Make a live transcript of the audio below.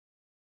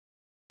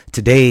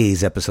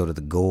Today's episode of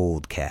the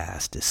Gold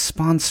Cast is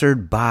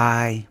sponsored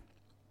by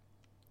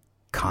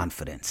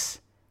confidence.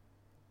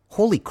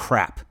 Holy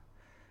crap.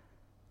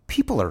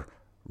 People are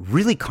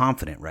really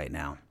confident right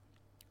now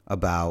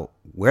about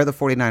where the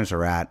 49ers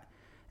are at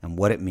and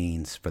what it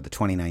means for the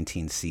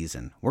 2019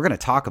 season. We're going to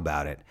talk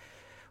about it.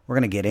 We're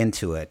going to get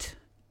into it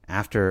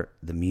after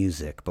the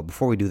music. But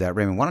before we do that,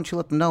 Raymond, why don't you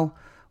let them know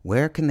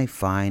where can they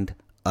find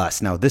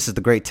us? Now, this is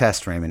the great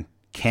test, Raymond.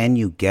 Can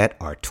you get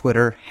our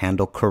Twitter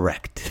handle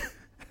correct?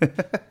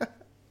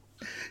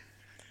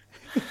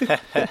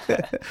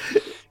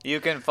 You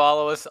can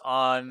follow us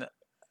on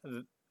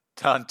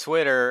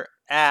Twitter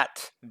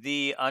at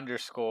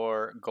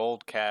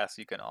 @the_Goldcast.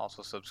 You can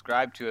also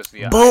subscribe to us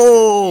via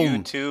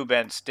iTunes, YouTube,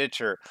 and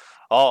Stitcher,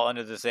 all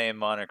under the same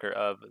moniker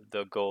of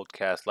the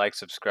Goldcast. Like,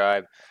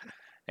 subscribe,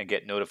 and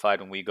get notified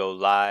when we go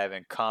live,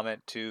 and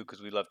comment too, because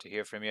we love to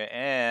hear from you.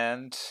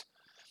 And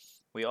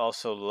we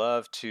also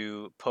love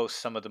to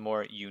post some of the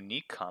more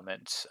unique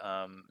comments,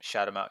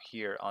 shout them out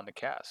here on the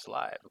cast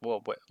live.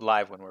 Well,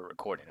 live when we're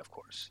recording, of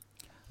course.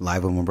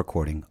 Live when we're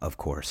recording, of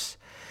course.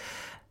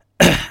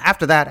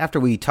 After that, after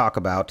we talk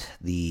about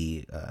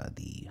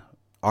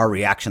our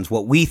reactions,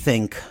 what we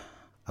think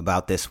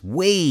about this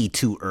way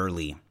too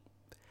early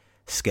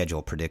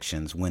schedule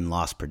predictions,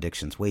 win-loss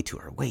predictions, way too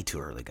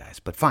early, guys.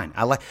 But fine,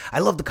 I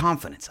love the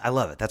confidence. I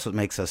love it. That's what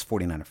makes us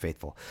 49er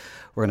faithful.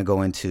 We're going to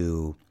go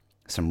into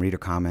some reader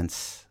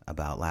comments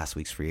about last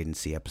week's free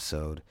agency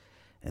episode,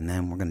 and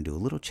then we're going to do a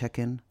little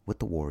check-in with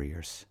the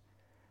Warriors.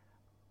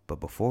 But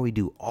before we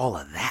do all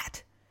of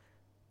that,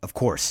 of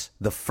course,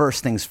 the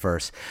first things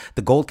first,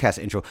 the Goldcast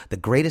intro, the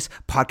greatest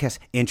podcast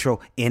intro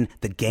in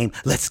the game.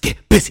 Let's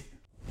get busy.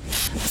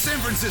 San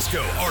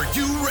Francisco, are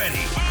you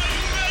ready?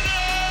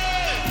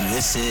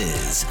 This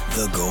is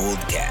the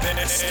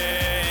Goldcast.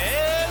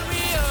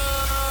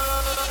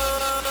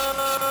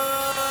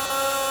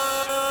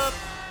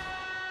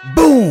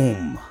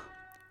 Boom!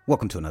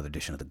 Welcome to another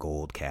edition of the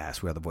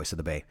Goldcast. We are the voice of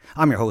the Bay.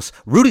 I'm your host,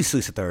 Rudy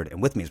Solis III,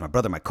 and with me is my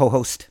brother, my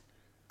co-host,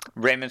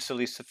 Raymond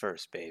Solis I,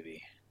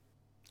 baby.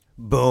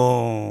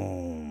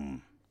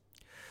 Boom.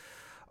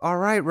 All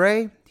right,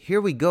 Ray,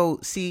 here we go.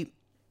 See,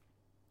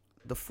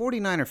 the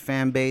 49er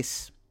fan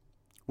base,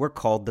 we're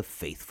called the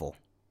Faithful.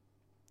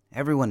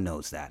 Everyone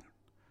knows that.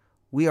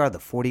 We are the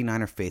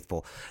 49er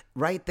Faithful.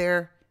 Right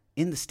there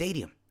in the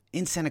stadium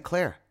in Santa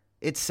Clara,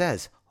 it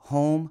says,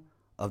 Home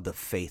of the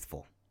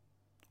Faithful.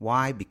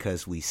 Why?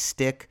 Because we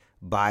stick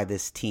by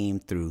this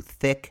team through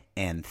thick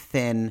and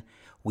thin.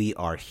 We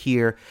are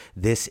here.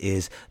 This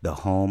is the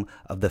home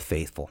of the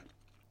faithful.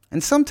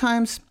 And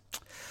sometimes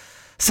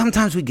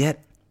we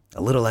get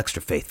a little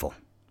extra faithful.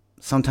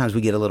 Sometimes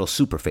we get a little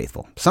super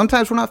faithful.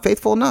 Sometimes we're not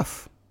faithful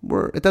enough.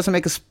 It doesn't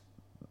make us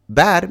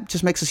bad. It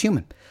just makes us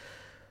human.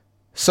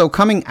 So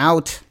coming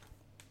out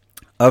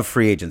of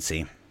free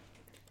agency,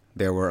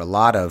 there were a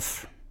lot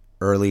of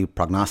early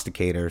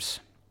prognosticators.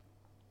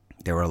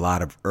 There were a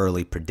lot of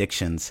early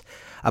predictions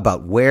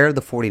about where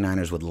the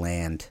 49ers would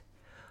land.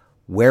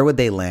 Where would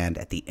they land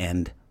at the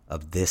end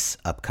of this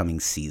upcoming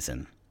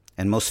season?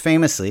 And most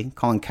famously,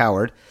 Colin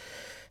Cowherd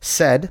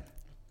said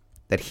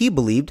that he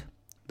believed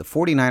the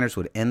 49ers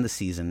would end the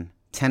season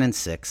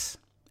 10-6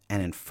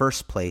 and in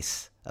first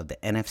place of the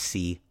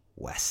NFC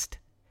West.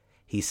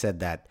 He said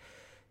that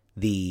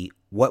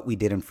what we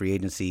did in free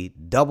agency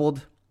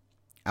doubled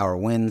our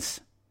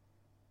wins,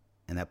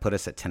 and that put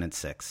us at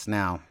 10-6.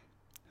 Now,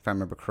 if I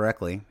remember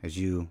correctly, as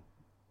you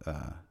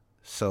were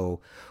so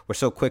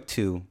quick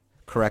to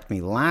correct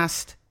me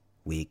last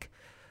week,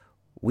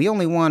 we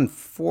only won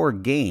 4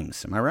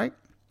 games. Am I right?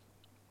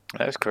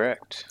 That is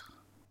correct.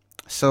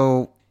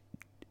 So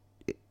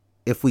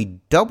if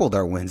we doubled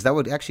our wins, that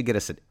would actually get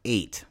us at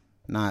 8,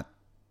 not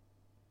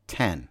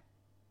 10.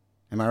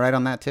 Am I right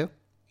on that too?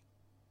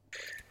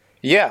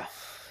 Yeah.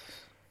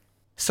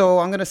 So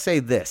I'm going to say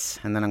this,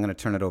 and then I'm going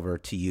to turn it over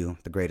to you,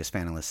 the greatest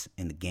analyst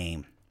in the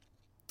game.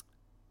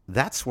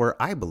 That's where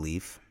I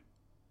believe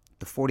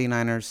the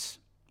 49ers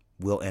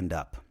will end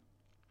up.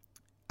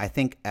 I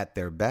think at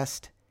their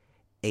best,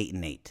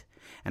 8-8.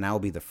 And I will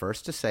be the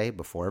first to say,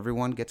 before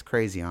everyone gets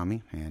crazy on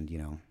me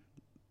and,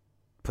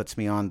 puts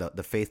me on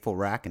the faithful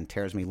rack and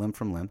tears me limb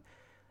from limb,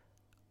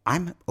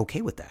 I'm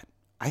okay with that.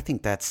 I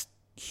think that's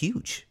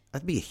huge.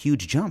 That'd be a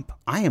huge jump.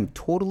 I am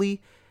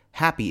totally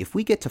happy. If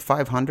we get to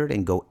 500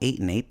 and go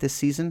 8-8 this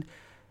season,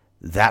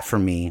 that for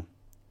me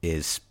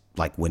is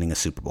like winning a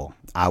Super Bowl.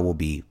 I will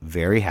be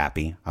very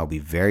happy. I'll be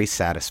very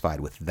satisfied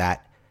with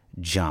that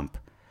jump.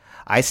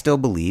 I still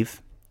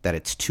believe that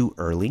it's too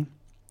early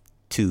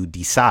to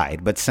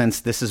decide, but since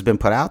this has been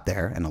put out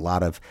there and a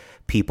lot of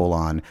people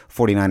on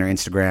 49er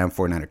Instagram,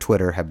 49er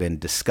Twitter have been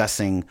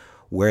discussing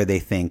where they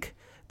think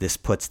this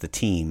puts the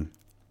team,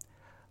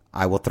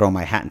 I will throw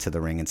my hat into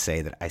the ring and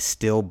say that I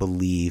still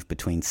believe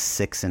between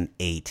 6 and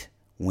 8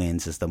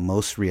 wins is the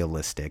most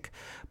realistic.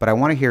 But I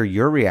want to hear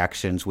your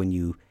reactions when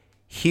you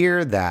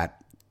hear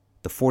that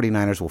the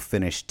 49ers will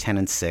finish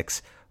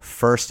 10-6,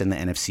 first in the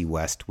NFC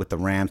West, with the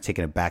Rams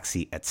taking a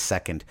backseat at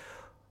second.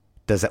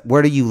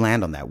 Where do you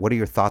land on that? What are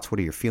your thoughts? What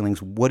are your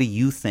feelings? What do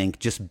you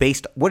think?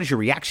 What is your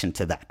reaction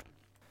to that?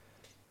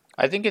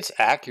 I think it's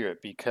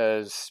accurate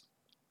because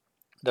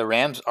the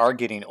Rams are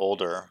getting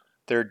older.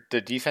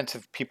 The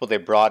defensive people they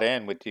brought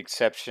in, with the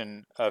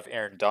exception of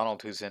Aaron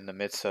Donald, who's in the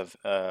midst of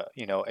a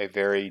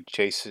very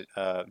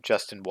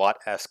Justin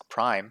Watt-esque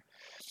prime,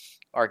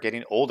 are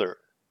getting older.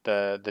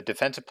 The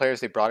defensive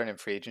players they brought in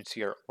free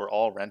agency were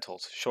all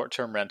rentals,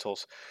 short-term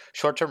rentals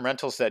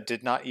that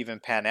did not even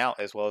pan out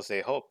as well as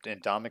they hoped.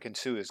 And Ndamukong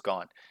Suh is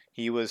gone.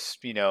 He was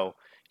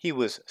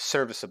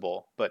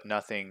serviceable, but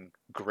nothing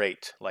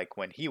great like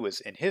when he was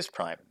in his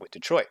prime with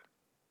Detroit.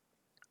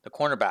 The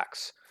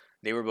cornerbacks,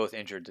 they were both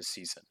injured this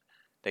season.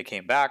 They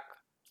came back,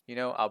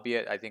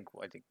 albeit I think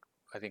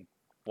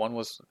one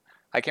was,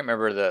 I can't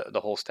remember the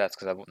whole stats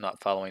because I'm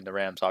not following the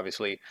Rams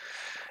obviously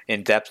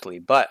in depthly,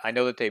 but I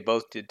know that they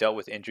both dealt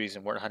with injuries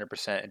and weren't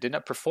 100% and did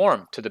not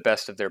perform to the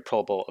best of their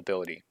Pro Bowl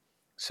ability.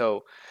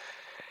 So,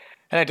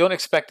 and I don't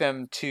expect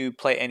them to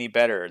play any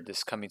better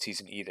this coming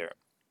season either.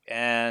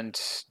 And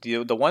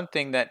the one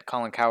thing that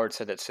Colin Cowherd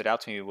said that stood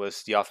out to me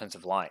was the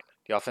offensive line.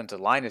 The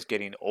offensive line is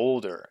getting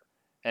older.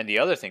 And the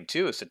other thing,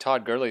 too, is that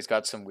Todd Gurley's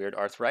got some weird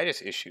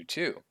arthritis issue,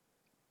 too,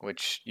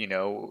 which,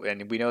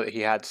 and we know that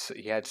he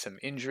had some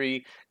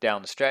injury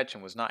down the stretch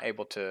and was not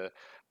able to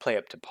play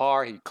up to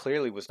par. He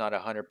clearly was not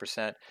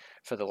 100%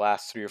 for the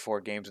last 3 or 4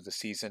 games of the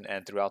season,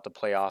 and throughout the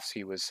playoffs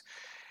he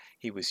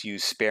was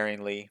used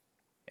sparingly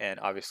and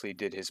obviously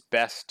did his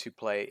best to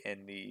play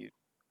in the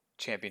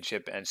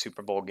championship and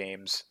Super Bowl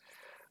games,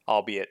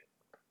 albeit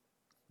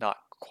not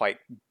quite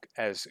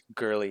as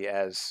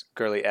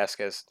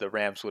Gurley-esque as the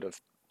Rams would have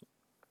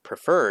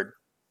preferred.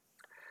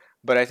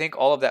 But I think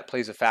all of that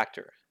plays a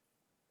factor,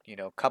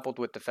 coupled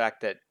with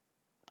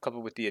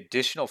the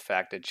additional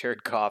fact that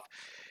Jared Goff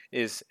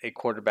is a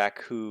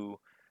quarterback who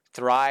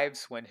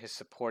thrives when his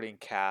supporting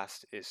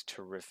cast is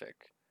terrific.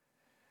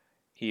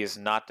 He is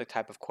not the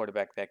type of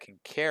quarterback that can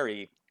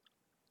carry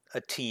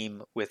a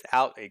team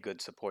without a good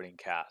supporting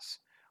cast.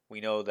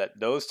 We know that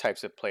those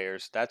types of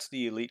players, that's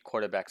the elite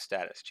quarterback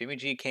status. Jimmy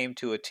G came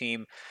to a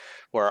team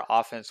where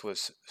our offense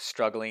was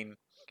struggling.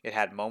 It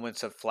had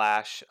moments of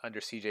flash under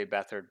C.J.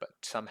 Beathard, but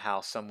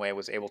somehow, some way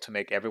was able to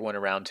make everyone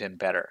around him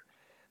better.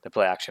 The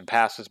play-action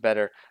pass was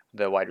better.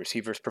 The wide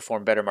receivers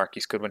performed better.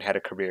 Marquise Goodwin had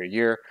a career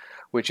year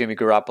with Jimmy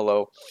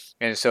Garoppolo.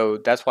 And so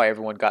that's why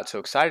everyone got so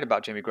excited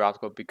about Jimmy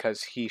Garoppolo,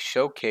 because he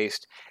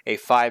showcased a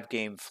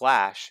 5-game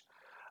flash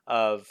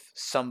of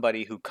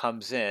somebody who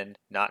comes in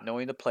not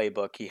knowing the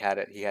playbook. He had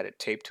it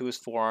taped to his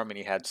forearm, and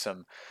he had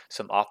some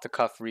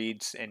off-the-cuff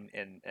reads, and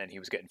he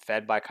was getting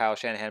fed by Kyle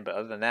Shanahan. But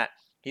other than that,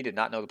 he did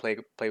not know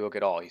the playbook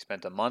at all. He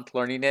spent a month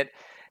learning it,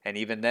 and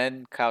even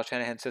then, Kyle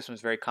Shanahan's system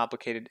was very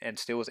complicated and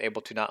still was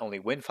able to not only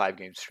win 5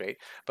 games straight,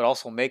 but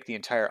also make the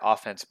entire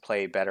offense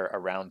play better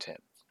around him.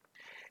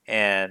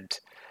 And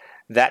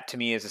that, to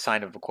me, is a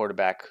sign of a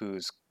quarterback who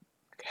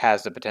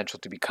has the potential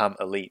to become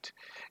elite.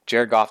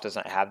 Jared Goff does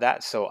not have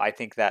that, so I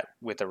think that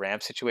with the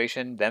Rams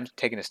situation, them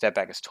taking a step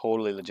back is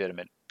totally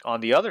legitimate. On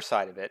the other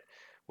side of it,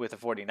 with the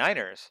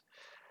 49ers,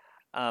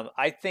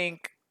 I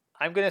think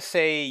I'm going to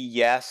say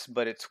yes,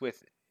 but it's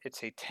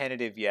a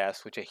tentative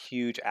yes, which a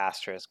huge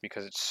asterisk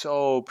because it's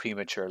so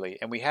prematurely,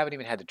 and we haven't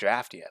even had the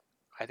draft yet.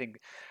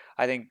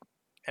 I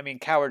mean,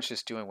 Cowherd's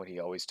just doing what he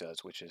always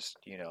does, which is,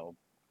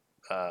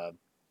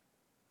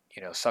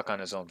 suck on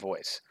his own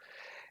voice.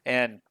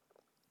 And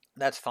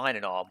that's fine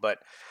and all, but,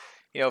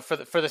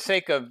 for the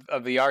sake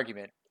of the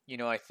argument,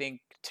 I think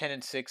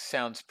 10-6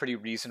 sounds pretty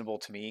reasonable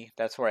to me.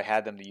 That's where I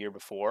had them the year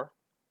before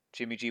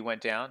Jimmy G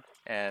went down,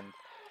 and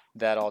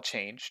that all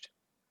changed.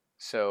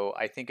 So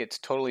I think it's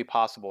totally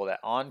possible that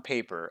on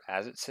paper,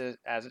 as it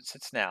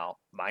sits now,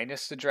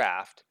 minus the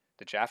draft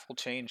will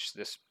change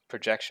this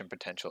projection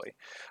potentially.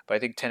 But I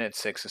think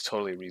 10-6 is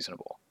totally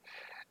reasonable,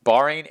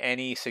 barring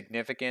any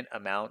significant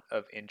amount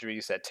of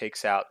injuries that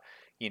takes out,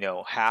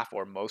 half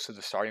or most of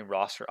the starting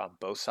roster on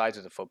both sides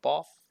of the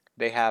football.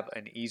 They have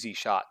an easy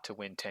shot to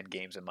win 10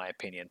 games, in my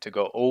opinion, to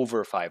go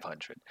over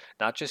 500,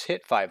 not just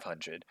hit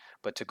 500,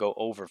 but to go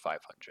over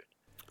 500.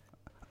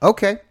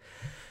 Okay,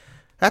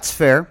 that's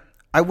fair.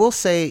 I will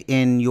say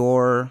in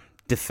your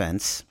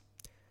defense,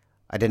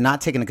 I did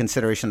not take into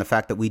consideration the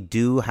fact that we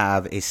do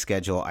have a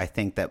schedule, I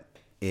think, that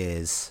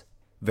is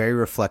very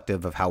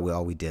reflective of how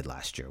well we did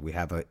last year. We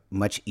have a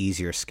much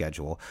easier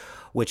schedule,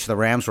 which the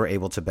Rams were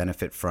able to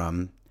benefit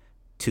from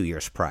 2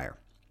 years prior.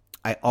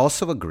 I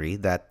also agree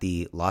that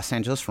the Los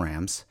Angeles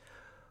Rams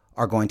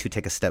are going to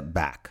take a step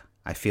back.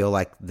 I feel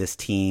like this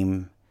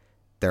team,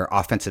 their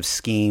offensive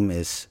scheme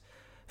is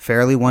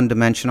fairly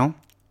one-dimensional,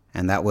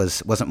 and that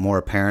wasn't more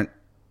apparent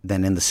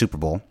than in the Super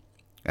Bowl,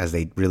 as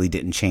they really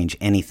didn't change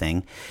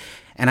anything.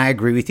 And I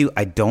agree with you.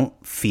 I don't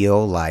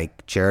feel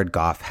like Jared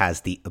Goff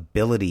has the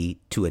ability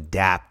to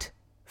adapt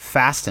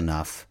fast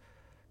enough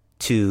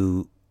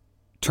to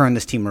turn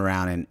this team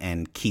around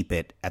and keep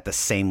it at the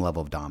same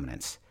level of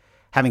dominance.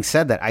 Having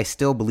said that, I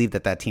still believe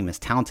that team is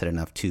talented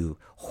enough to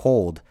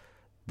hold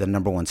the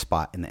number one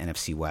spot in the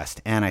NFC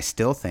West. And I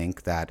still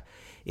think that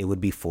it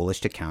would be foolish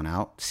to count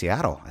out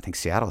Seattle. I think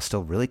Seattle is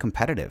still really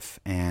competitive.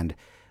 And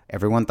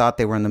everyone thought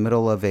they were in the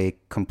middle of a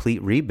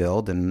complete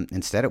rebuild, and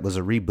instead it was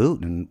a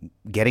reboot. And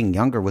getting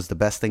younger was the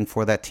best thing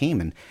for that team.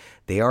 And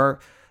they are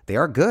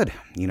good.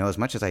 You know, as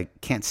much as I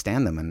can't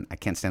stand them, and I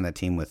can't stand that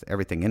team with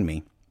everything in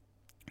me,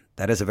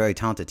 that is a very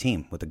talented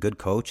team with a good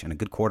coach and a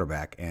good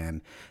quarterback.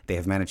 And they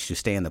have managed to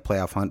stay in the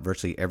playoff hunt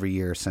virtually every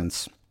year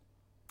since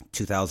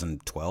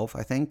 2012,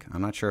 I think.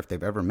 I'm not sure if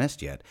they've ever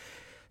missed yet.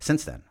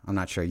 Since then, I'm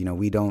not sure. You know,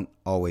 we don't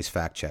always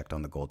fact check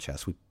on the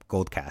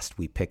Goldcast.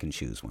 We pick and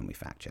choose when we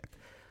fact check.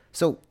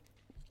 So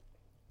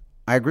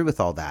I agree with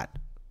all that,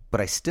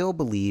 but I still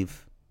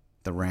believe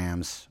the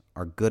Rams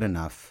are good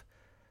enough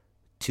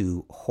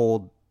to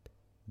hold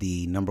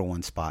the number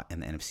one spot in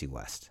the NFC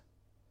West.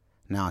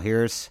 Now,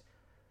 here's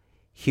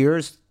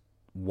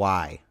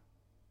why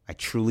I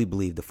truly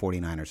believe the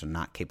 49ers are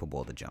not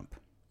capable of the jump.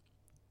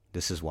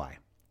 This is why.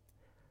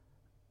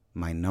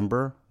 My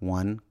number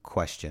one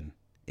question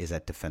is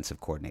at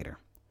defensive coordinator.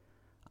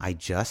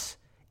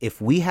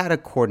 If we had a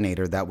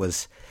coordinator that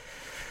was...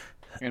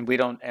 And we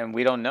don't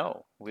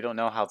know. We don't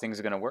know how things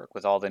are going to work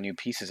with all the new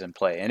pieces in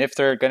play, and if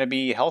they're going to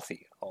be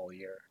healthy all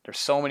year. There's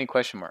so many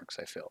question marks,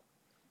 I feel.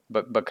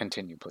 But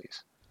continue,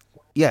 please.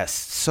 Yes,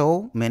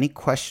 so many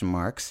question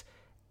marks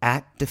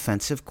at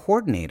defensive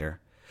coordinator.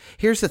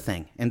 Here's the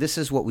thing, and this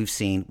is what we've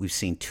seen. We've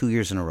seen 2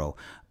 years in a row.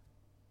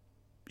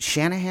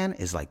 Shanahan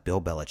is like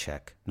Bill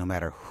Belichick. No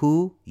matter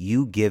who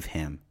you give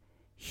him,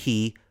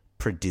 he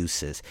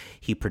produces.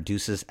 He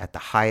produces at the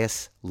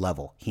highest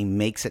level. He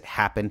makes it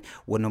happen.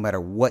 No matter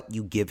what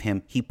you give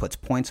him, he puts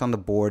points on the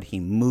board,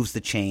 he moves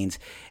the chains,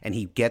 and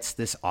he gets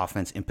this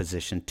offense in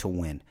position to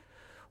win.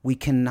 We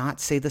cannot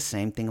say the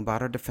same thing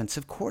about our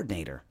defensive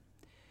coordinator.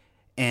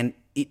 And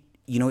it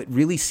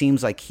really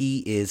seems like he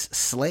is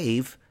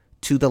slave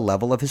to the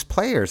level of his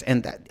players,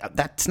 and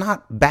that's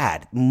not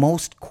bad.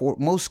 Most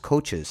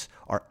coaches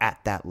are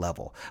at that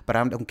level, but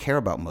I don't care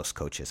about most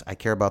coaches. I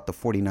care about the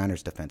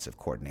 49ers defensive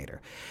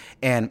coordinator.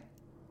 And,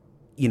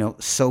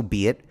 so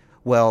be it.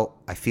 Well,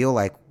 I feel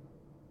like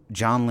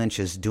John Lynch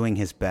is doing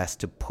his best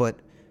to put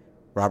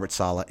Robert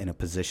Saleh in a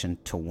position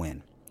to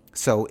win.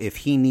 So if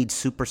he needs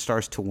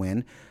superstars to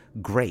win,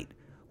 great.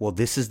 Well,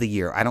 this is the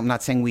year. I'm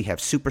not saying we have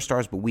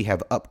superstars, but we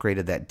have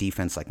upgraded that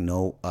defense like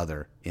no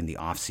other in the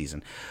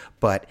offseason.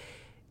 But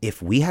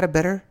if we had a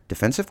better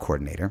defensive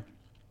coordinator,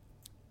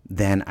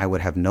 then I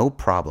would have no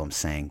problem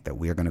saying that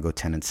we are going to go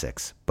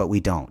 10-6. But we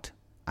don't.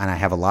 And I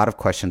have a lot of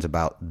questions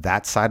about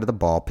that side of the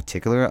ball,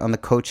 particularly on the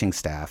coaching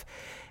staff.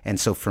 And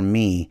so for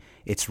me,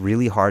 it's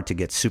really hard to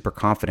get super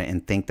confident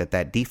and think that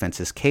that defense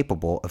is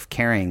capable of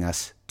carrying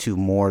us to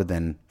more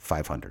than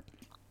 500.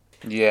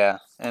 Yeah,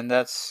 and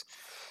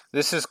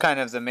this is kind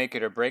of the make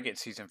it or break it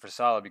season for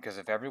Saleh, because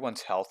if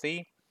everyone's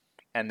healthy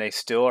and they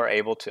still are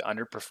able to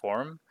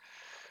underperform,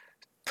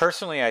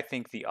 personally, I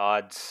think the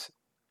odds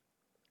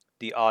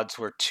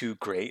were too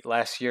great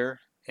last year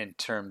in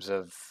terms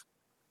of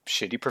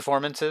shitty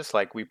performances.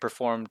 Like, we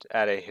performed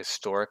at a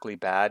historically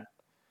bad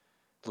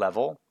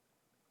level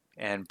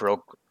and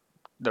broke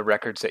the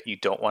records that you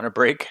don't want to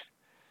break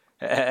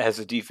as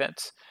a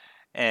defense.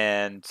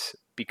 And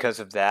because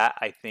of that,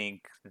 I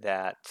think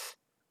that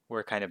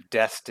we're kind of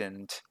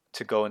destined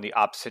to go in the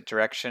opposite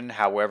direction.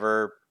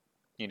 However,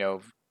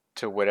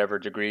 to whatever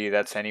degree,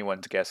 that's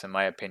anyone's guess, in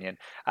my opinion.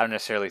 I don't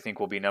necessarily think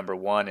we'll be number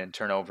one in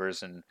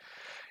turnovers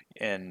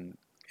and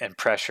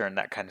pressure and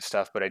that kind of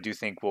stuff, but I do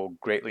think we'll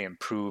greatly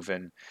improve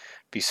and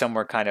be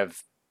somewhere kind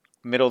of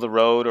middle of the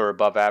road or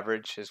above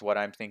average is what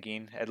I'm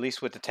thinking, at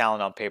least with the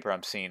talent on paper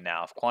I'm seeing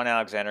now. If Quan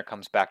Alexander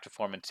comes back to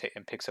form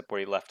and picks up where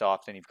he left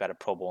off, then you've got a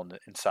Pro Bowl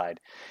inside.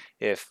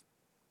 If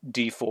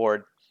Dee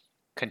Ford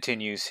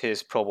continues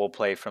his Pro Bowl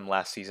play from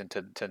last season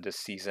to this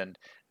season,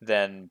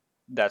 then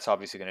that's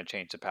obviously going to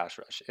change the pass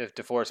rush. If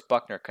DeForest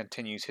Buckner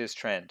continues his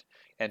trend,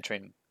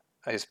 entering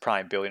his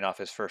prime, building off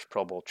his first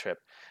Pro Bowl trip,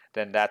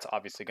 then that's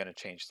obviously going to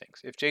change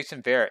things. If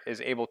Jason Verrett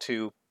is able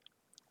to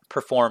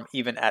perform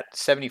even at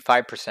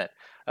 75%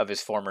 of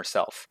his former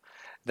self,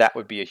 that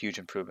would be a huge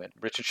improvement.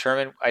 Richard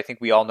Sherman, I think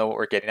we all know what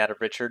we're getting out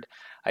of Richard.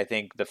 I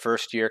think the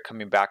first year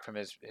coming back from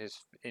his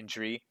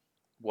injury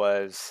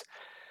was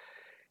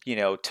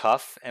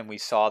tough, and we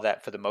saw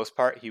that for the most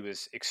part he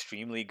was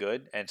extremely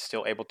good and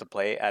still able to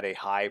play at a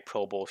high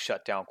Pro Bowl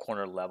shutdown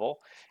corner level.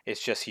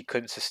 It's just he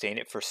couldn't sustain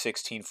it for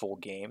 16 full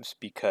games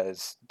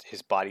because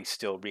his body's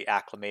still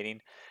reacclimating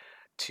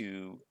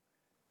to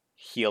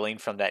healing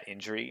from that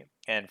injury,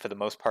 and for the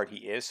most part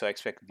he is. So I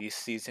expect this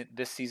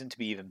season to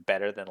be even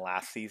better than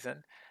last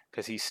season,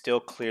 because he's still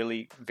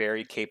clearly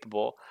very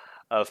capable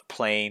of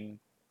playing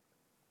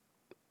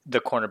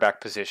the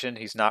cornerback position.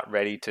 He's not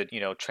ready to,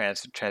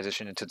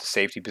 transition into the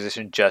safety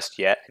position just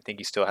yet. I think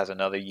he still has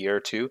another year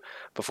or two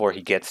before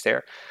he gets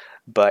there.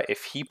 But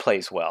if he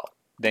plays well,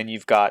 then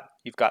you've got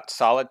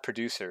solid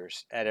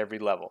producers at every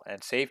level.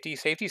 And safety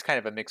is kind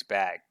of a mixed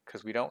bag,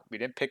 because we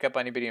didn't pick up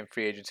anybody in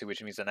free agency,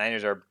 which means the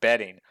Niners are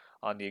betting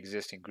on the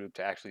existing group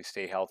to actually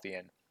stay healthy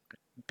and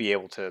be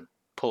able to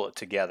pull it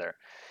together.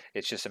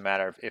 It's just a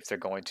matter of if they're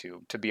going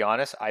to. To be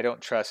honest, I don't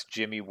trust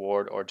Jimmy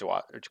Ward or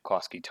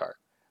Jaquiski Tartt.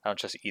 I don't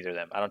trust either of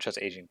them. I don't trust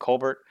Adrian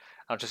Colbert.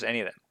 I don't trust any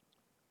of them.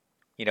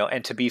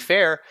 And to be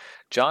fair,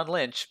 John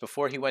Lynch,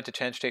 before he went to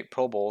 10 straight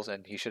Pro Bowls,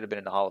 and he should have been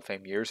in the Hall of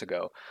Fame years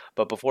ago,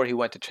 but before he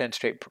went to 10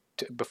 straight,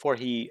 before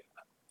he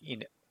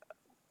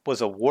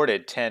was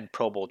awarded 10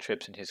 Pro Bowl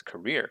trips in his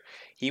career,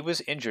 he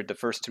was injured the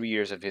first 3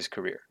 years of his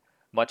career,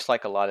 much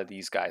like a lot of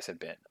these guys have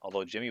been.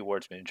 Although Jimmy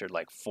Ward's been injured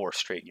like 4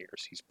 straight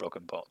years. He's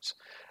broken bones.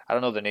 I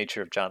don't know the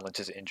nature of John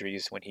Lynch's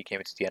injuries when he came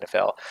into the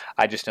NFL.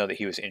 I just know that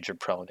he was injury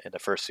prone in the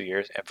first 2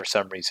 years, and for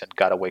some reason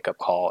got a wake-up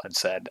call and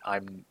said,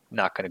 I'm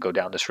not going to go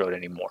down this road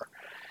anymore.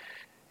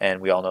 And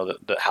we all know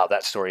how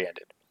that story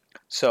ended.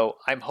 So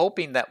I'm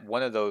hoping that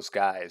one of those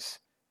guys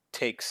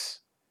takes,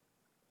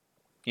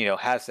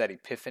 has that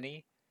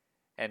epiphany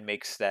and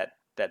makes that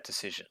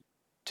decision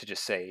to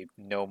just say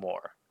no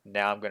more.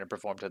 Now I'm going to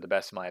perform to the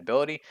best of my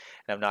ability,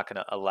 and I'm not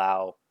going to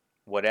allow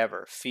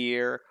whatever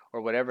fear or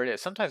whatever it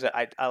is. Sometimes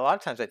a lot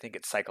of times I think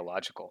it's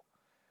psychological,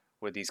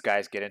 where these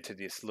guys get into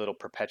this little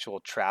perpetual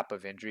trap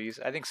of injuries.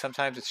 I think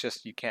sometimes it's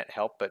just you can't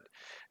help, but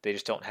they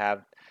just don't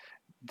have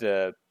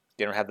the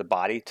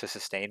body to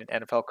sustain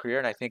an NFL career.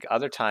 And I think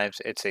other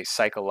times it's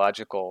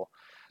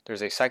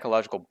there's a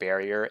psychological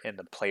barrier in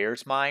the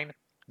player's mind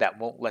that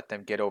won't let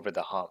them get over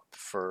the hump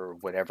for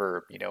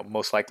whatever,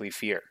 most likely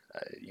fear.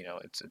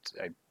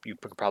 You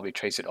can probably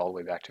trace it all the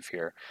way back to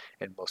fear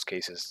in most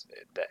cases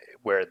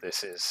where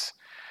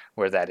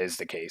that is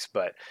the case.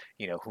 But,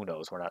 who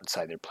knows? We're not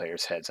inside their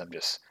players' heads. I'm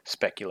just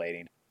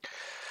speculating.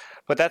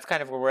 But that's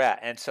kind of where we're at.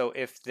 And so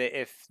if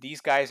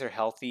these guys are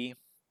healthy,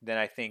 then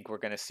I think we're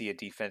going to see a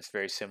defense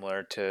very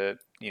similar to,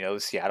 the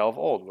Seattle of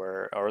old,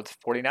 or the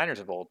 49ers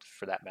of old,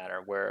 for that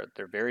matter, where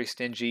they're very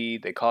stingy,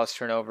 they cause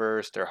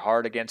turnovers, they're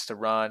hard against the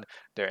run,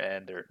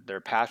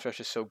 their pass rush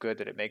is so good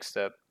that it makes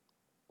the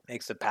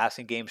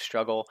passing game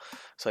struggle.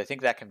 So I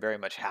think that can very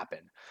much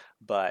happen.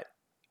 But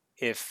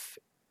if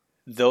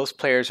those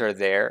players are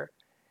there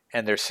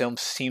and there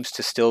seems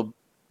to still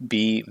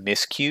be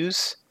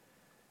miscues,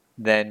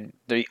 then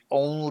the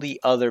only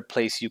other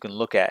place you can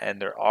look at, and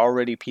there are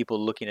already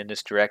people looking in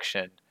this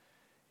direction,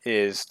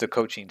 is the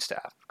coaching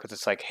staff. Because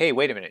it's like, hey,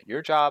 wait a minute,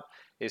 your job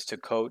is to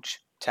coach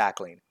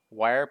tackling.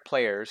 Why are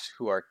players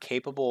who are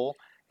capable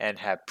and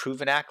have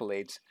proven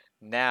accolades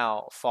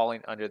now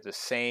falling under the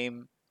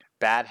same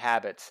bad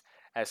habits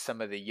as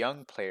some of the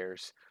young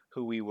players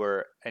who we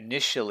were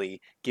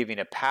initially giving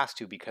a pass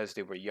to because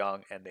they were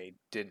young and they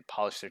didn't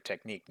polish their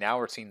technique? Now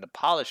we're seeing the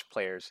polished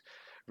players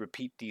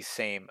repeat these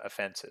same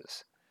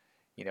offenses.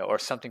 Or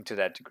something to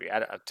that degree.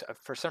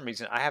 For some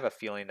reason, I have a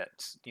feeling that,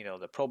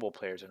 the Pro Bowl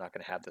players are not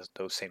going to have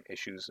those same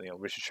issues.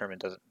 Richard Sherman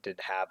didn't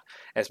have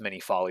as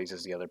many follies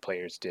as the other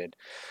players did.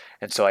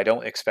 And so I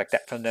don't expect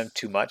that from them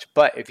too much.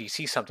 But if you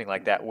see something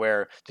like that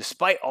where,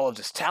 despite all of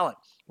this talent,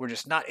 we're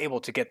just not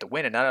able to get the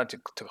win and not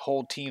able to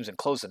hold teams and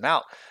close them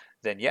out,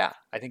 then yeah,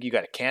 I think you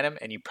got to can him,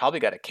 and you probably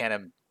got to can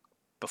him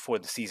before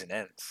the season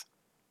ends,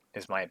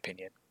 is my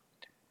opinion.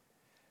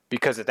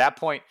 Because at that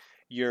point,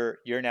 you're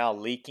now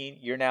leaking.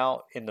 You're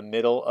now in the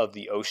middle of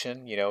the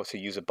ocean. To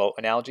use a boat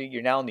analogy,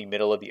 you're now in the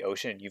middle of the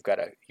ocean, and you've got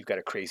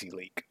a crazy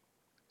leak.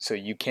 So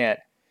you can't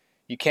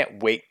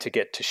wait to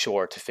get to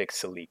shore to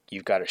fix the leak.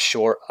 You've got to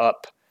shore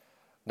up,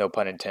 no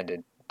pun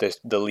intended,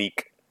 the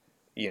leak,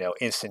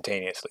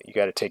 instantaneously. You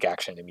got to take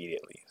action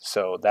immediately.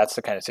 So that's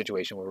the kind of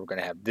situation where we're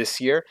going to have this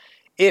year,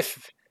 and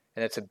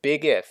it's a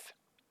big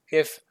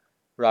if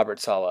Robert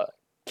Saleh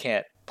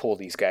can't pull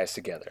these guys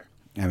together.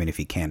 I mean, if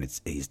he can,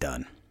 he's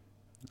done.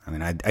 I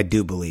mean, I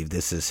do believe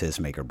this is his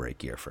make or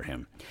break year for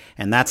him.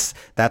 And that's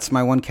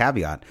my one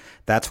caveat.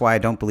 That's why I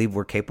don't believe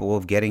we're capable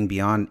of getting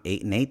beyond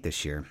 8-8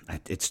 this year.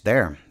 It's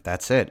there.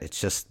 That's it. It's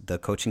just the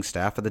coaching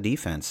staff of the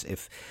defense.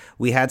 If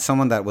we had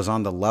someone that was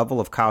on the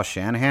level of Kyle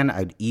Shanahan,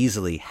 I'd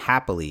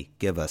happily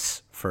give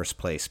us first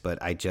place, but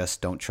I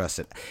just don't trust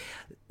it.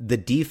 The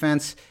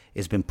defense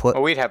has been put...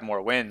 Well, we'd have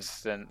more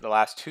wins than the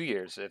last 2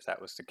 years if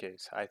that was the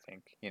case, I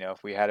think.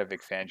 If we had a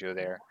Vic Fangio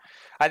there.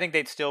 I think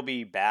they'd still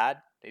be bad.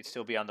 They'd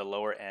still be on the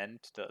lower end.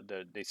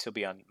 They'd still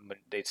be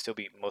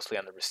mostly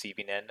on the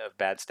receiving end of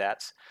bad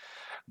stats.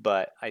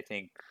 But I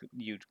think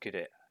you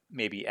could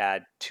maybe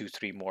add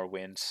 2-3 more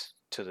wins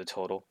to the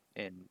total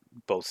in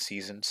both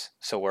seasons.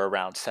 So we're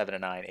around 7-9,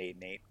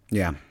 8-8.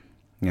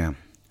 Yeah.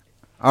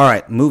 All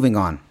right, moving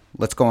on.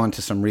 Let's go on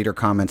to some reader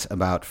comments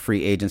about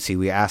free agency.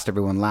 We asked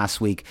everyone last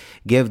week,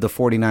 give the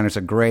 49ers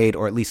a grade,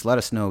 or at least let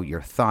us know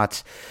your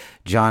thoughts.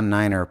 John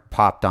Niner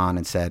popped on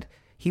and said,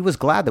 he was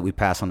glad that we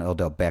passed on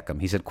Odell Beckham.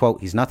 He said,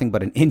 quote, he's nothing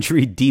but an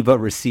injury diva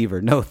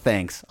receiver. No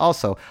thanks.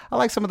 Also, I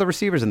like some of the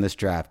receivers in this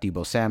draft.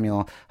 Deebo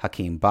Samuel,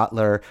 Hakeem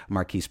Butler,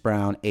 Marquise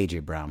Brown, A.J.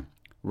 Brown.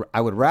 I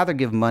would rather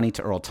give money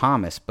to Earl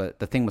Thomas, but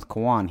the thing with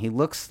Kwan, he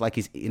looks like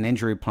he's an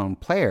injury-prone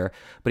player,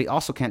 but he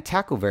also can't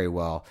tackle very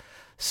well.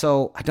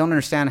 So I don't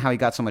understand how he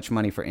got so much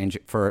money for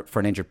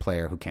an injured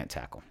player who can't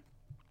tackle.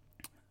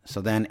 So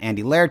then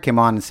Andy Laird came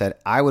on and said,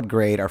 I would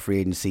grade our free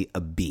agency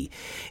a B.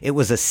 It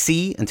was a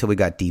C until we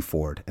got D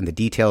Ford, and the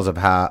details of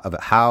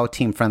how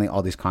team-friendly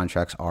all these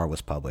contracts are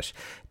was published.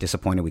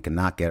 Disappointed we could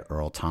not get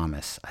Earl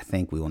Thomas. I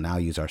think we will now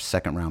use our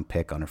second-round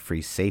pick on a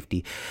free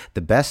safety.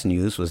 The best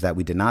news was that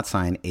we did not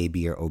sign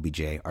AB or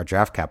OBJ. Our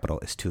draft capital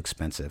is too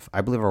expensive. I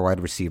believe our wide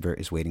receiver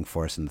is waiting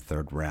for us in the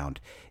third round.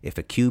 If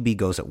a QB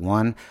goes at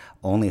 1,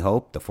 only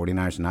hope the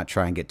 49ers not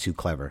try and get too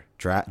clever.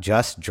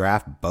 Just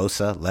draft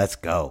Bosa. Let's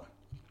go.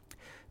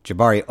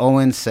 Jabari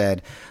Owens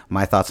said,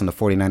 my thoughts on the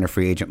 49er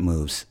free agent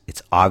moves.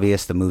 It's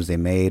obvious the moves they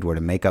made were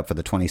to make up for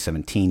the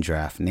 2017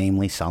 draft,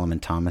 namely Solomon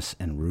Thomas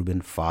and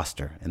Reuben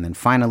Foster. And then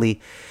finally,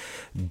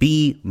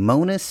 BMO,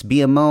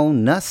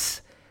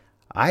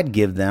 I'd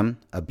give them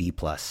a B+.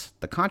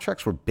 The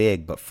contracts were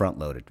big but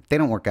front-loaded. If they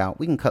don't work out,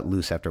 we can cut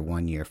loose after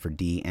 1 year for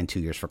D and 2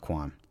 years for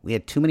Quan. We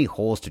had too many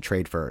holes to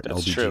trade for an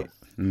OBJ. True.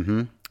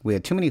 We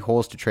had too many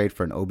holes to trade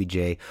for an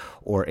OBJ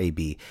or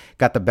AB.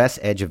 Got the best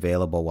edge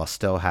available while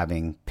still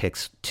having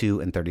picks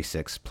 2 and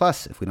 36.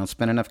 Plus, if we don't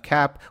spend enough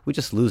cap, we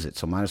just lose it.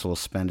 So might as well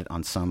spend it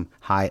on some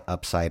high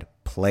upside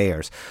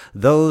players.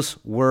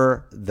 Those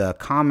were the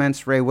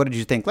comments. Ray, what did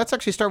you think? Let's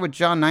actually start with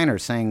John Niner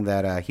saying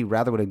that he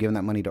rather would have given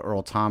that money to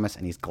Earl Thomas,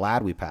 and he's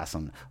glad we passed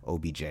on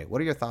OBJ.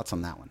 What are your thoughts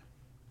on that one?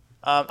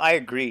 I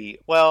agree.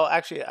 Well,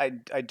 actually, I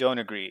don't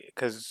agree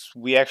because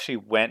we actually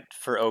went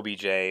for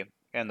OBJ,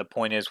 and the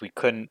point is we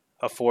couldn't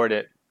afford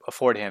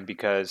him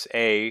because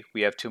A,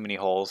 we have too many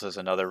holes, as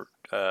another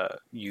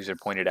user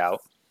pointed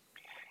out,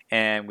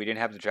 and we didn't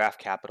have the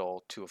draft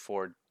capital to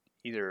afford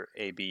either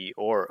AB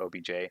or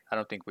OBJ. I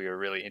don't think we were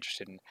really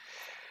interested in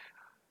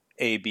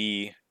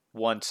AB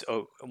once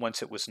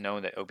it was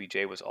known that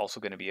OBJ was also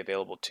going to be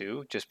available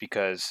too, just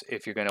because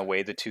if you're going to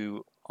weigh the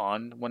two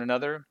on one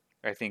another,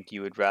 I think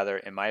you would rather,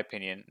 in my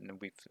opinion, and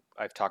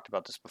I've talked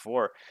about this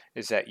before,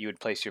 is that you would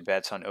place your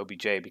bets on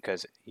OBJ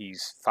because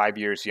he's 5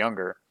 years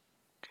younger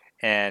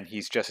and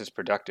he's just as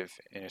productive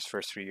in his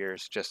first 3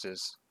 years, just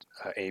as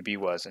AB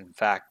was. In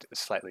fact,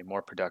 slightly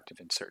more productive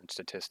in certain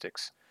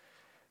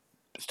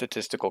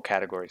statistical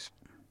categories.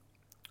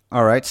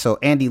 All right, so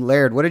Andy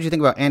Laird, what did you think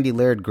about Andy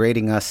Laird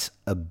grading us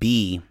a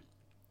B,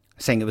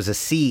 saying it was a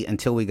C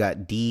until we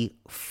got D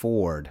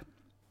Ford?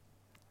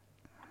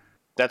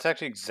 That's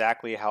actually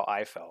exactly how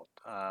I felt.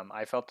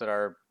 I felt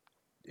that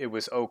it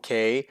was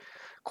okay.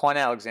 Quan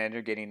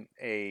Alexander getting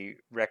a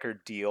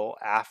record deal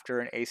after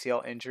an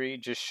ACL injury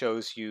just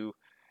shows you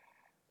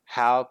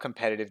how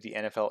competitive the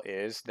NFL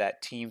is,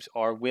 that teams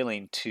are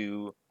willing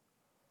to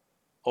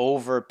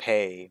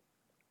overpay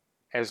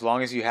as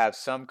long as you have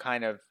some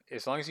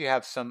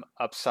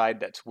upside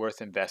that's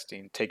worth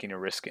investing, taking a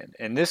risk in.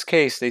 In this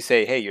case, they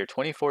say, hey, you're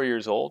 24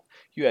 years old,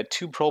 you had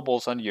 2 Pro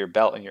Bowls under your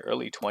belt in your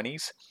early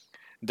 20s.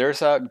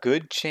 There's a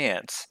good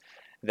chance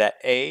that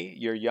A,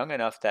 you're young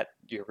enough that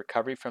your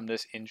recovery from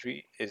this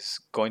injury is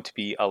going to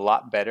be a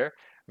lot better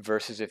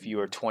versus if you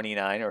were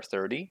 29 or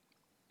 30.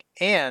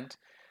 And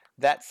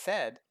that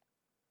said,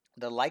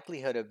 the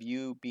likelihood of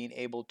you being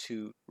able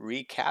to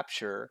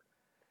recapture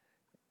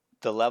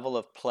the level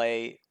of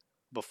play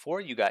before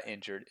you got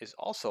injured is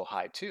also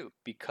high too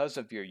because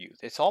of your youth.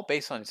 It's all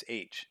based on his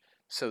age.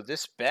 So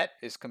this bet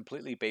is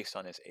completely based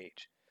on his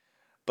age.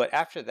 But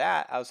after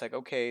that, I was like,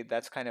 okay,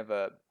 that's kind of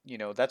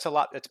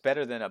that's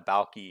better than a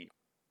Balky,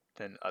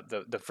 than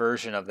the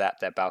version of that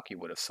Balky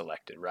would have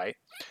selected, right?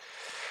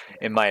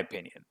 In my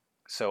opinion.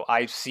 So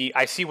I see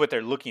what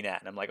they're looking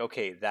at, and I'm like,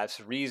 okay, that's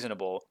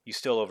reasonable. You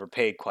still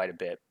overpaid quite a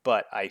bit,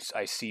 but I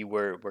see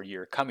where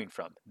you're coming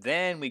from.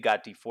 Then we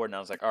got D Ford, and I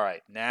was like, all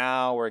right,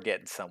 now we're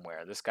getting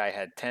somewhere. This guy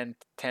had 10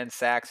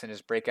 sacks in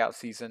his breakout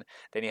season.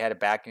 Then he had a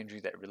back injury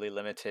that really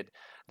limited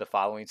the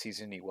following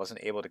season. He wasn't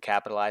able to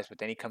capitalize, but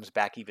then he comes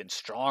back even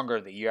stronger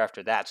the year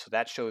after that. So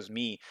that shows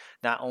me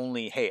not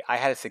only, hey, I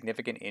had a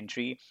significant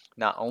injury.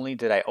 Not only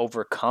did I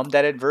overcome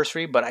that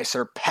adversity, but I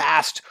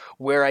surpassed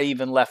where I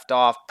even left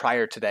off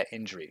prior to that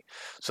injury.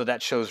 So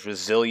that shows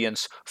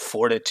resilience,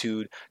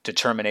 fortitude,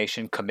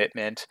 determination,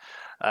 commitment.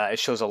 It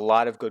shows a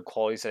lot of good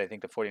qualities that I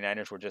think the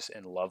 49ers were just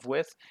in love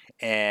with.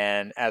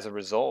 And as a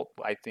result,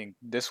 I think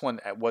this one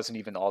wasn't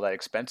even all that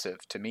expensive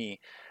to me.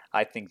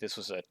 I think this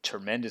was a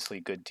tremendously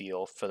good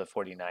deal for the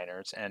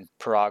 49ers. And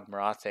Parag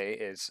Marathe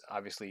is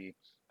obviously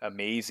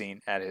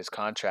amazing at his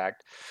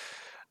contract.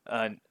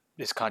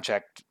 His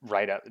contract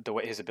write-up,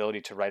 his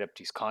ability to write up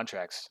these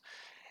contracts.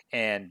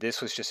 And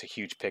this was just a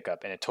huge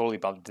pickup. And it totally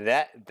bumped.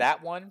 That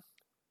one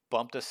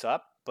bumped us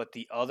up. But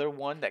the other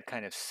one that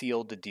kind of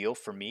sealed the deal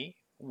for me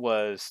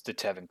was the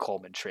Tevin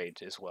Coleman trade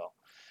as well.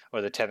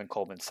 Or the Tevin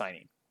Coleman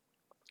signing.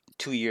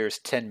 2 years,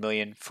 $10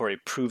 million for a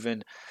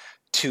proven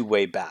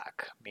two-way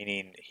back,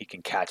 meaning he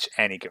can catch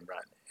and he can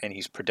run. And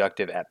he's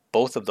productive at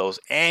both of those,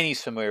 and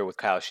he's familiar with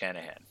Kyle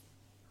Shanahan.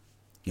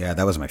 Yeah,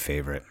 that was my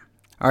favorite.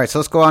 All right, so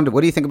let's go on to,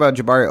 what do you think about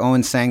Jabari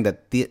Owens saying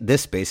that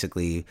this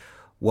basically,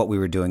 what we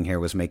were doing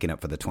here was making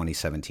up for the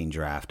 2017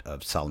 draft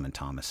of Solomon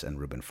Thomas and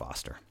Reuben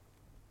Foster?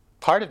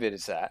 Part of it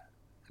is that.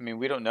 I mean,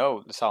 we don't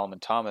know Solomon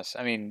Thomas.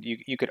 I mean,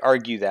 you could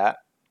argue that,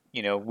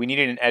 we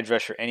needed an edge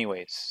rusher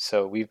anyways.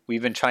 So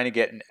we've been trying to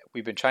get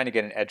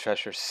an edge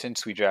rusher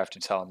since we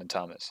drafted Solomon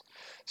Thomas.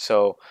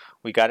 So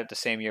we got it the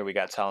same year we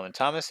got Solomon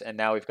Thomas, and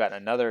now we've got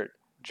another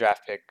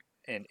draft pick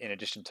in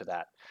addition to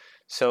that.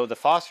 So the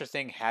Foster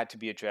thing had to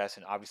be addressed,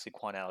 and obviously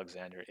Quan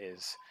Alexander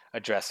is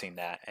addressing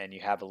that. And you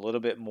have a little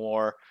bit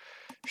more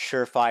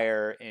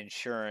surefire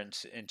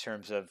insurance in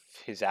terms of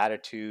his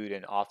attitude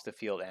and off the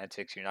field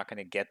antics. You're not going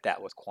to get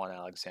that with Quan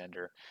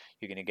Alexander.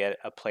 You're going to get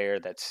a player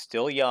that's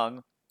still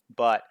young,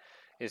 but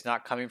is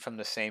not coming from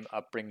the same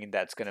upbringing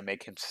that's going to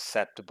make him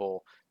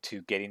susceptible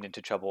to getting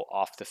into trouble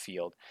off the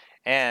field.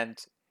 And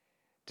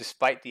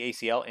despite the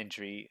ACL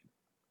injury,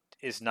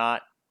 is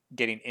not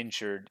getting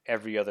injured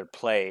every other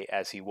play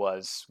as he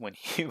was when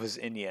he was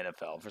in the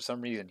NFL. For some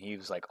reason, he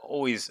was like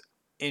always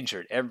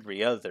injured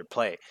every other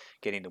play,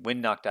 getting the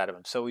wind knocked out of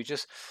him. So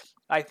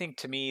I think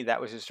to me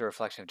that was just a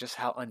reflection of just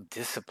how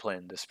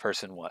undisciplined this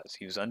person was.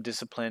 He was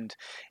undisciplined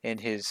in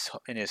his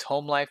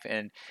home life,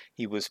 and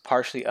he was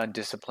partially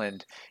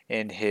undisciplined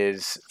in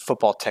his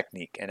football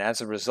technique. And as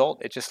a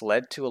result, it just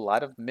led to a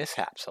lot of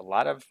mishaps, a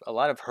lot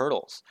of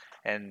hurdles.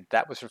 And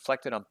that was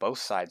reflected on both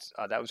sides.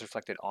 That was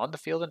reflected on the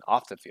field and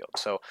off the field.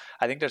 So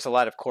I think there's a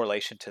lot of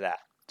correlation to that.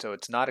 So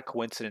it's not a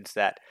coincidence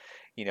that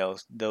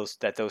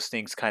those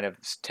things kind of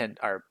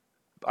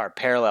are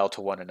parallel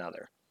to one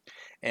another.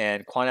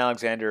 And Quan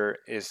Alexander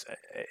is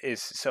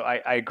so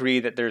I agree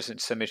that there's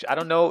some issue. I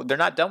don't know. They're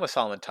not done with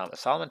Solomon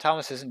Thomas. Solomon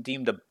Thomas isn't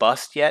deemed a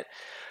bust yet.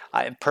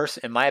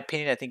 In my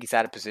opinion, I think he's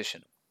out of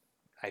position.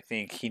 I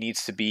think he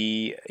needs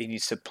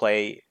to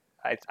play.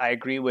 I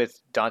agree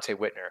with Dante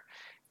Whitner,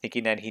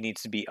 thinking that he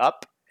needs to be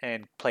up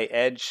and play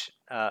edge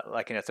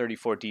like in a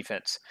 34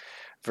 defense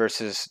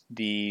versus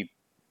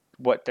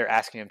what they're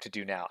asking him to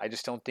do now. I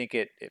just don't think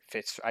it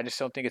fits. I just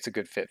don't think it's a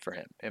good fit for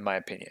him, in my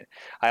opinion.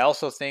 I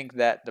also think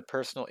that the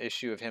personal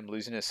issue of him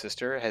losing his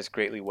sister has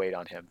greatly weighed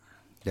on him.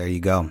 There you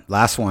go.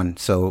 Last one.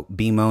 So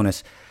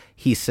B-Monus,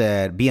 he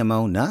said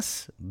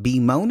B-M-O-Nus?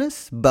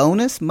 B-Monus?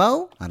 Bonus?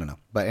 Mo? I don't know.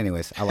 But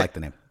anyways, I like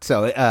the name.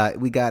 So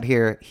we got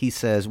here, he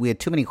says, we had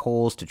too many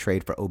holes to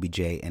trade for OBJ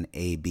and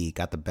AB.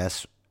 Got the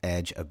best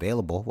edge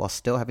available while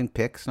still having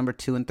picks number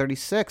 2 and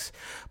 36.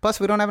 Plus,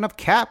 we don't have enough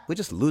cap. We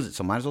just lose it,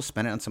 so might as well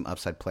spend it on some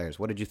upside players.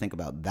 What did you think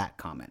about that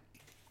comment?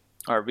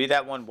 All right, read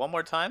that one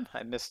more time.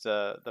 I missed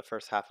the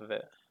first half of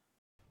it.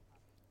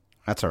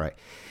 That's all right.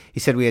 He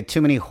said we had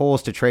too many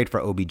holes to trade for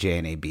OBJ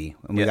and AB,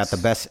 and we got the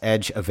best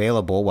edge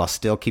available while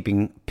still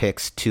keeping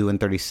picks 2 and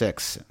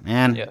 36.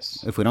 And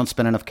if we don't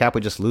spend enough cap,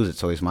 we just lose it,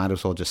 so we might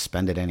as well just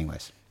spend it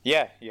anyways.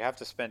 Yeah, you have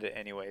to spend it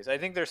anyways. I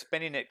think they're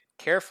spending it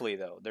carefully,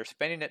 though. They're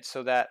spending it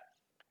so that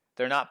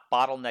they're not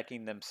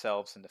bottlenecking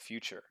themselves in the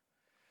future.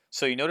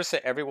 So you notice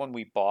that everyone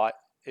we bought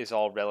is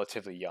all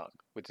relatively young,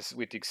 with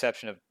the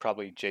exception of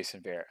probably Jason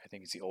Bear. I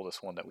think he's the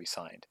oldest one that we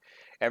signed.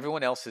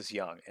 Everyone else is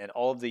young, and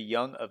all of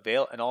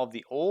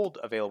the old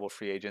available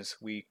free agents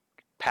we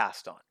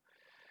passed on.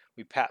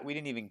 We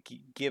didn't even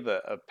give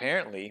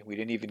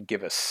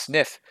a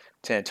sniff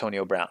to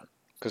Antonio Brown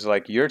because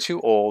you're too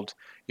old.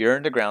 You're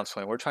in the ground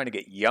swing. We're trying to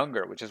get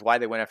younger, which is why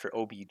they went after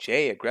OBJ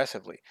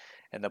aggressively.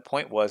 And the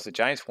point was the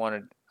Giants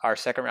wanted our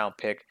second round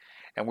pick,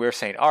 and we were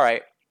saying, all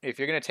right, if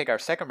you're going to take our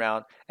second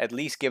round, at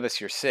least give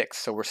us your 6th,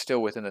 so we're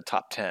still within the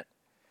top 10.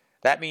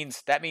 That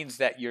means that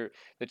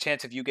the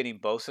chance of you getting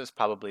Bosa is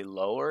probably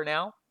lower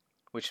now,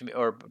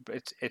 or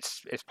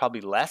it's probably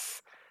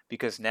less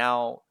because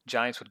now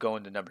Giants would go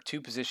into number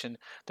 2 position.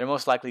 They're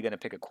most likely going to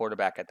pick a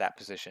quarterback at that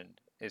position,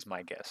 is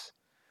my guess.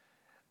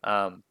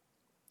 And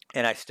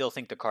I still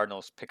think the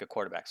Cardinals pick a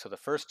quarterback. So the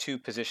first 2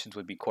 positions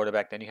would be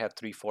quarterback. Then you have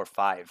 3, 4,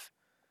 5,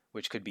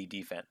 which could be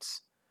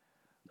defense.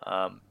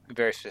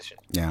 Very sufficient.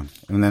 Yeah,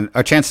 and then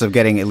our chances of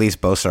getting at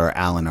least Bosa or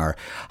Allen are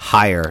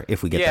higher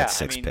if we get that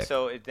 6th pick.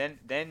 So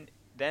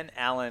then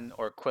Allen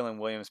or Quillen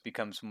Williams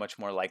becomes much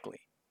more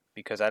likely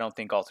because I don't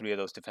think all 3 of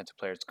those defensive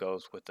players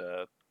goes with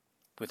the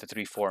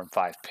 3, 4, and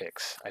 5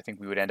 picks. I think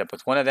we would end up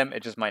with one of them.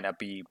 It just might not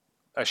be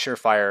a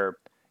surefire.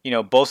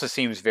 Bosa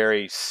seems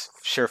very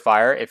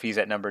surefire if he's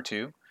at number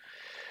 2.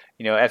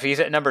 If he's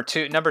at number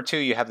 2,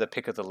 you have the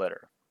pick of the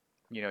litter.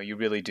 You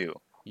really do.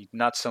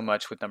 Not so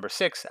much with number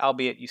 6,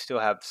 albeit you still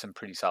have some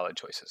pretty solid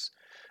choices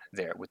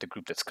there with the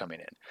group that's coming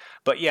in.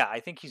 But yeah,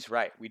 I think he's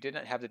right. We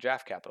didn't have the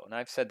draft capital, and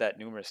I've said that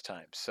numerous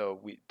times. So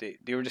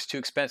they were just too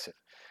expensive.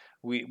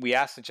 We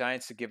asked the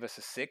Giants to give us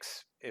a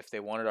 6 if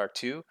they wanted our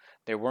 2.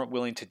 They weren't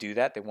willing to do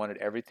that. They wanted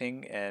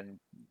everything, and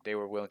they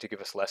were willing to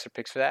give us lesser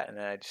picks for that. And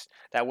then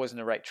that wasn't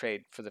the right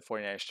trade for the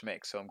 49ers to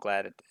make. So I'm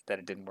glad that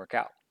it didn't work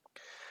out.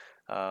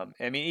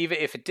 Even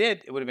if it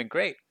did, it would have been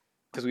great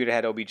because we would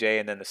have had OBJ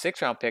and then the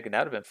 6th round pick, and that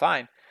would have been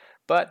fine.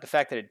 But the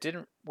fact that it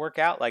didn't work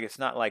out, it's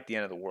not like the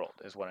end of the world,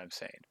 is what I'm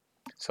saying.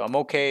 So I'm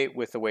okay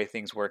with the way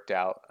things worked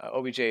out.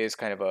 OBJ is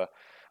kind of a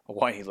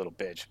whiny little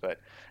bitch, but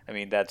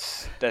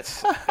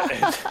that's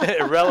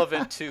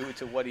irrelevant to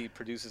what he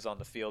produces on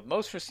the field.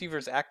 Most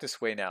receivers act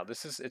this way now.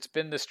 It's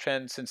been this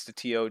trend since the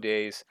TO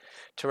days.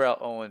 Terrell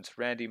Owens,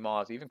 Randy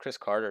Moss, even Chris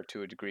Carter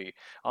to a degree.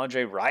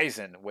 Andre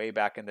Rison way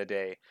back in the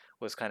day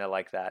was kind of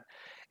like that.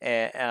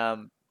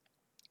 And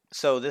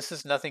So this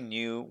is nothing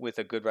new with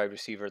a good wide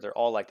receiver. They're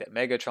all like that.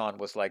 Megatron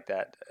was like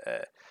that.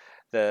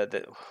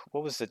 The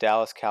what was the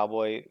Dallas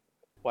Cowboy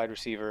wide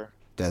receiver?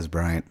 Dez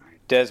Bryant.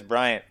 Dez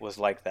Bryant was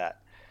like that.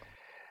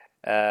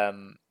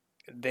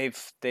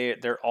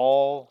 They're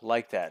all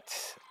like that.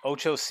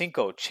 Ocho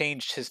Cinco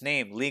changed his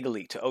name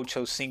legally to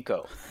Ocho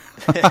Cinco.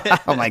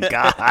 Oh my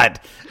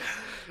God.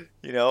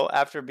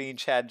 After being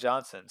Chad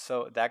Johnson.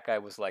 So that guy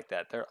was like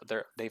that.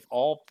 They've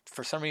all,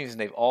 for some reason,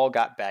 they've all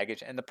got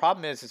baggage. And the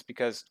problem is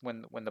because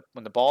when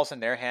the ball's in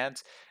their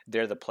hands,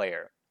 they're the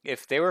player.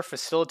 If they were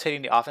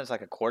facilitating the offense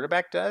like a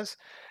quarterback does,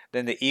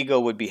 then the ego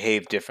would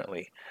behave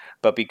differently.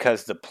 But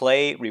because the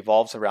play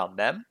revolves around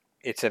them,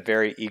 it's a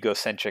very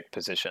egocentric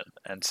position.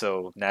 And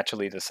so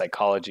naturally the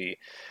psychology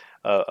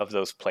of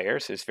those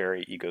players is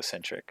very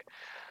egocentric,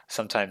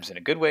 sometimes in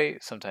a good way,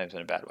 sometimes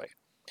in a bad way.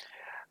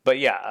 But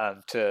yeah,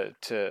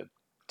 to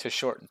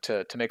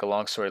make a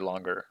long story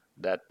longer,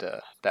 that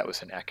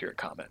was an accurate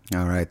comment.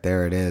 All right,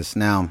 there it is.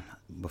 Now,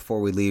 before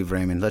we leave,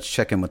 Raymond, let's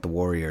check in with the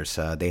Warriors.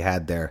 They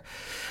had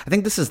I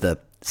think this is the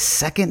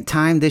second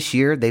time this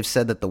year they've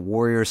said that the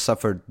Warriors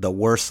suffered the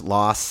worst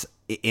loss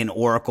in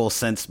Oracle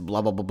since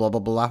blah, blah, blah, blah, blah,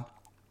 blah.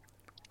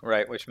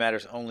 Right, which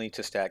matters only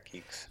to stat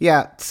geeks.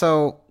 Yeah,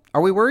 so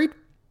are we worried?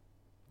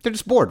 They're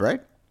just bored,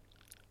 right?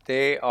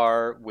 They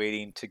are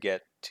waiting to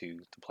get to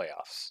the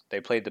playoffs.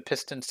 They played the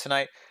Pistons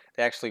tonight.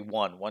 They actually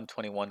won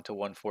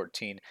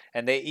 121-114,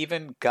 and they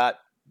even got,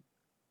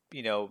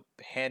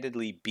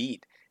 handedly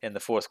beat in the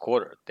fourth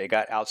quarter. They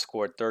got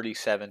outscored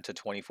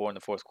 37-24 in the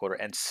fourth quarter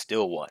and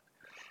still won,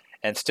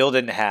 and still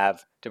didn't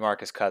have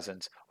DeMarcus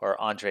Cousins or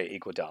Andre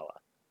Iguodala.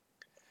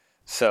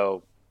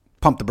 So,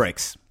 pump the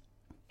brakes.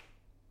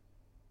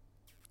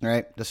 All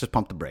right, let's just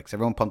pump the brakes.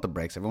 Everyone pump the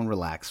brakes. Everyone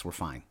relax. We're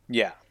fine.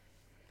 Yeah.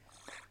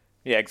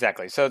 Yeah,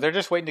 exactly. So they're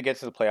just waiting to get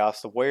to the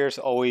playoffs. The Warriors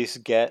always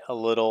get a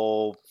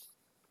little,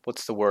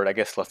 what's the word? I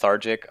guess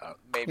lethargic.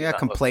 Maybe yeah,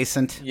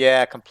 complacent.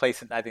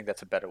 Complacent. I think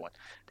that's a better one.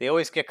 They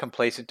always get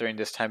complacent during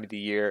this time of the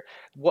year.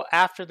 Well,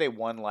 after they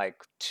won like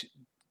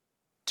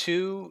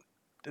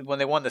when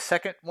they won the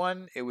second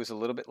one, it was a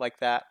little bit like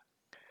that.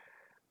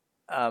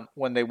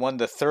 When they won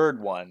the third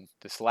one,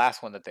 this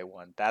last one that they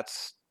won, that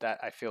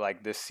I feel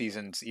like this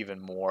season's even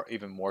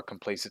more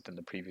complacent than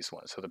the previous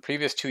one. So the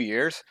previous 2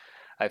 years,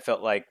 I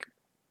felt like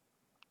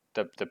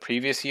the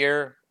previous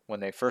year when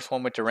they first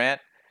won with Durant,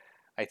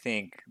 I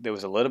think there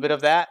was a little bit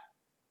of that,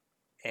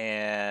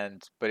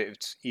 but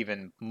it's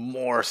even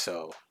more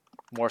so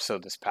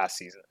this past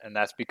season, and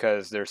that's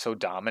because they're so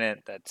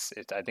dominant.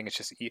 I think it's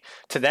just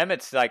to them,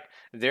 it's like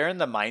they're in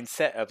the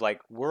mindset of like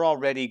we're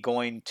already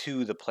going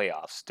to the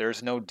playoffs.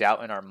 There's no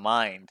doubt in our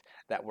mind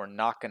that we're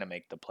not going to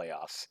make the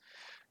playoffs.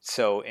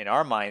 So in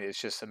our mind,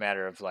 it's just a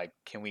matter of like,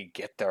 can we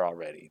get there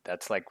already?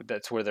 That's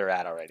where they're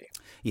at already.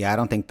 Yeah, I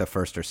don't think the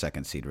first or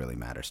second seed really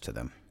matters to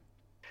them.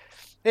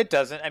 It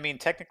doesn't. I mean,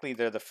 technically,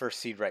 they're the first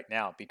seed right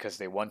now because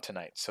they won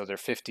tonight. So they're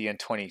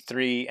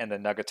 50-23, and the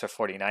Nuggets are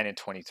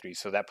 49-23.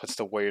 So that puts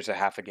the Warriors a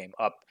half a game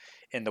up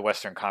in the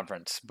Western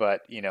Conference.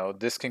 But,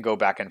 this can go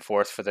back and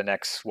forth for the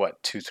next,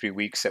 2-3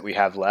 weeks that we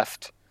have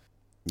left.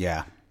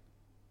 Yeah.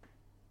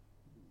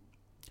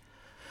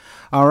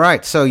 All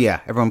right. So, yeah,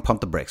 everyone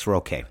pump the brakes. We're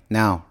okay.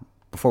 Now,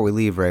 before we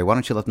leave, Ray, why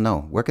don't you let them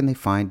know? Where can they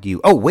find you?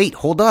 Oh, wait.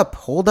 Hold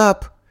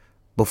up.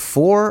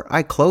 Before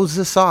I close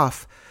this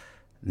off,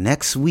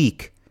 next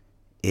week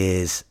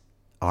is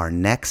our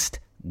next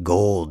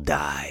gold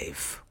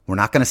dive. We're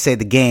not going to say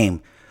the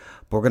game,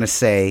 but we're going to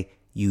say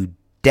you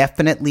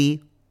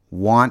definitely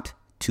want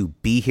to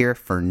be here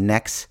for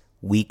next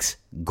week's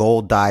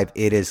gold dive.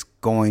 It is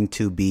going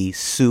to be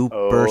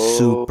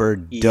super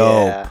dope.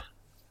 Yeah.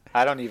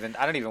 I don't even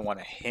want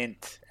to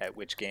hint at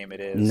which game it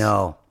is.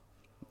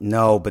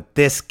 No, but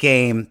this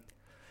game,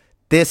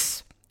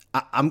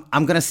 I'm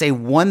going to say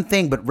one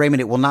thing, but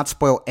Raymond, it will not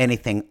spoil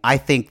anything. I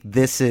think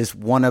this is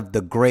one of the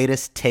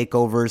greatest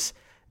takeovers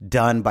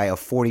done by a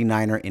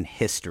 49er in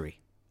history.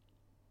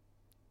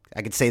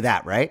 I could say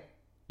that, right?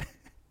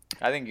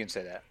 I think you can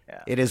say that,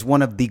 yeah. It is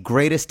one of the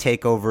greatest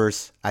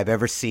takeovers I've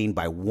ever seen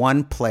by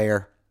one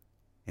player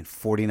in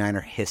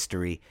 49er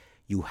history.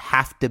 You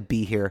have to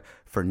be here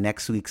for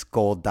next week's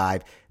gold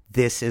dive.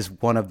 This is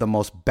one of the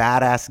most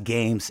badass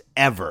games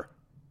ever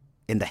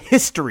in the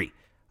history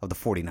of the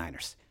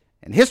 49ers.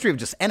 And history of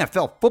just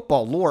NFL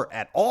football lore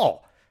at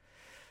all.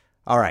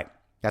 All right.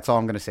 That's all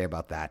I'm going to say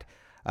about that.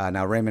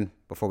 Now, Raymond,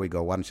 before we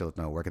go, why don't you let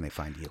them know where can they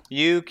find you?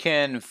 You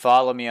can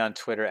follow me on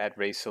Twitter at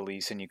Ray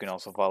Solis, and you can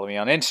also follow me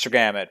on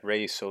Instagram at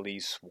Ray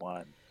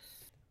Solis1.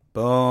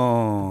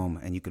 Boom.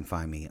 And you can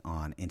find me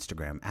on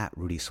Instagram at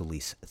Rudy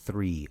Solis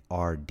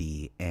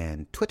 3RD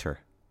and Twitter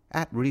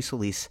at Rudy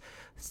Solis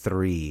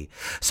 3.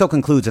 So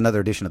concludes another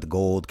edition of the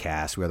Gold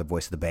Cast. We are the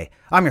voice of the Bay.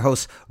 I'm your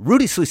host,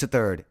 Rudy Solis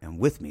III, and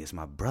with me is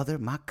my brother,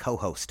 my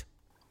co-host,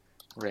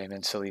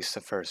 Raymond Solis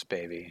the First,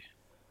 baby.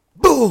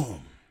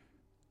 Boom.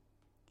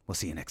 We'll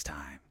see you next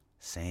time.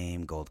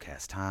 Same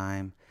Goldcast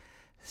time,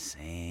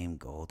 same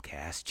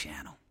Goldcast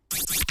channel.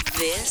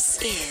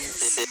 This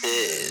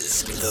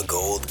is the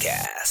Gold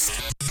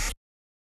Cast.